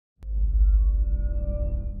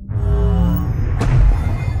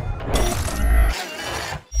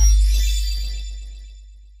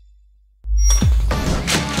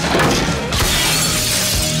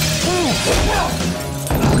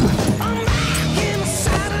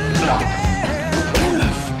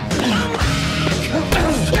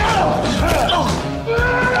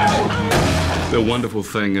The wonderful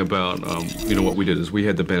thing about, what we did is we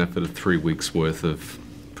had the benefit of 3 weeks worth of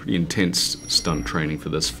pretty intense stunt training for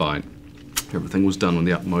this fight. Everything was done with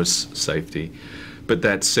the utmost safety. But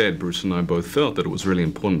that said, Bruce and I both felt that it was really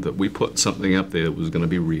important that we put something up there that was going to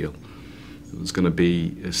be real. It was going to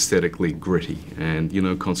be aesthetically gritty, and,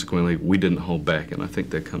 consequently, we didn't hold back, and I think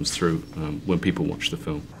that comes through when people watch the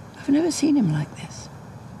film. I've never seen him like this.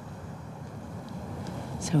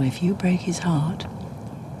 So if you break his heart,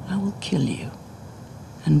 I will kill you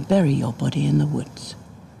and bury your body in the woods.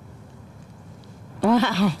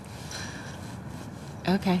 Wow.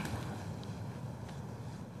 Okay.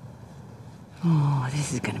 Oh,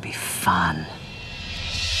 this is going to be fun.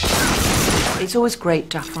 It's always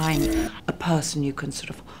great to find a person you can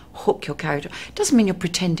sort of hook your character. It doesn't mean you're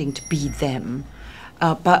pretending to be them,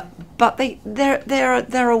 but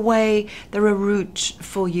they're a way, they're a route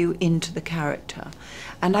for you into the character.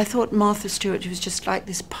 And I thought Martha Stewart was just like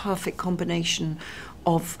this perfect combination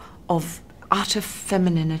of utter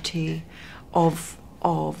femininity, of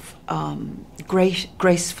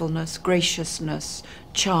gracefulness, graciousness,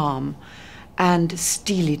 charm, and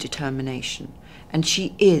steely determination. And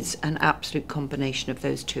she is an absolute combination of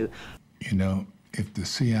those two. If the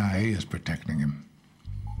CIA is protecting him,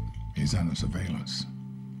 he's under surveillance.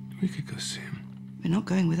 We could go see him. You're not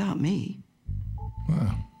going without me.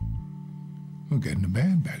 Well, we're getting the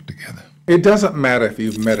band back together. It doesn't matter if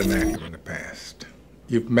you've met an actor in the past.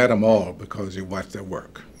 You've met them all because you watched their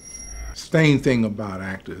work. Same thing about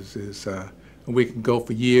actors is we can go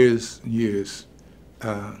for years and years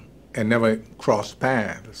and never cross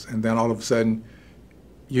paths, and then all of a sudden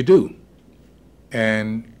you do,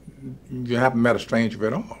 and you haven't met a stranger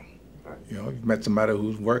at all. You've met somebody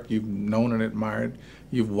whose work you've known and admired,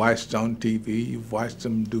 you've watched on TV, you've watched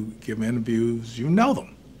them give interviews, you know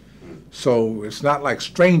them. So it's not like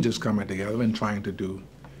strangers coming together and trying to do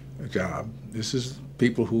a job. This is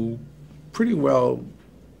people who pretty well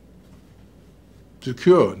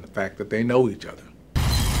secure in the fact that they know each other.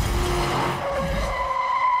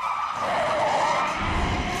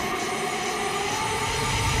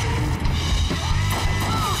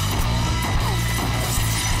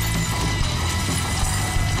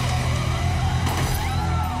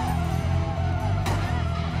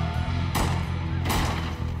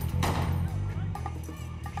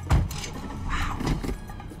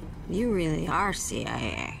 You really are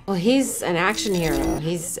CIA. Well, he's an action hero.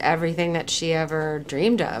 He's everything that she ever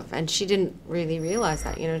dreamed of, and she didn't really realize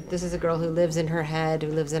that. This is a girl who lives in her head, who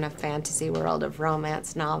lives in a fantasy world of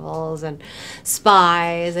romance novels and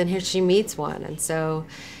spies, and here she meets one, and so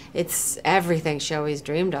it's everything she always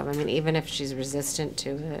dreamed of. I mean, even if she's resistant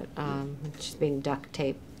to it, she's being duct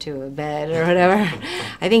taped to a bed or whatever,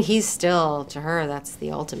 I think he's still, to her, that's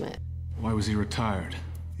the ultimate. Why was he retired?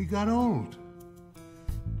 He got old.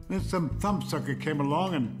 Then some thumbsucker came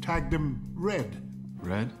along and tagged him Red.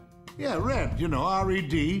 Red? Yeah, Red.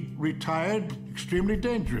 R-E-D, retired, extremely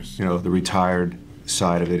dangerous. The retired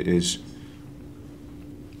side of it is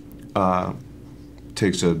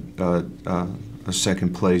takes a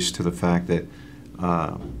second place to the fact that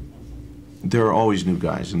there are always new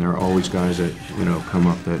guys, and there are always guys that come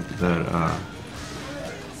up that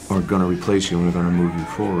are going to replace you and are going to move you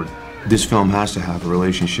forward. This film has to have a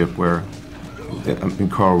relationship where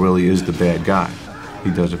Karl really is the bad guy. He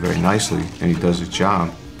does it very nicely, and he does his job,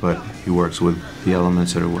 but he works with the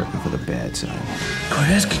elements that are working for the bad side.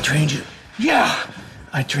 Kordesky trained you? Yeah,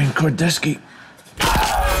 I trained Kordesky.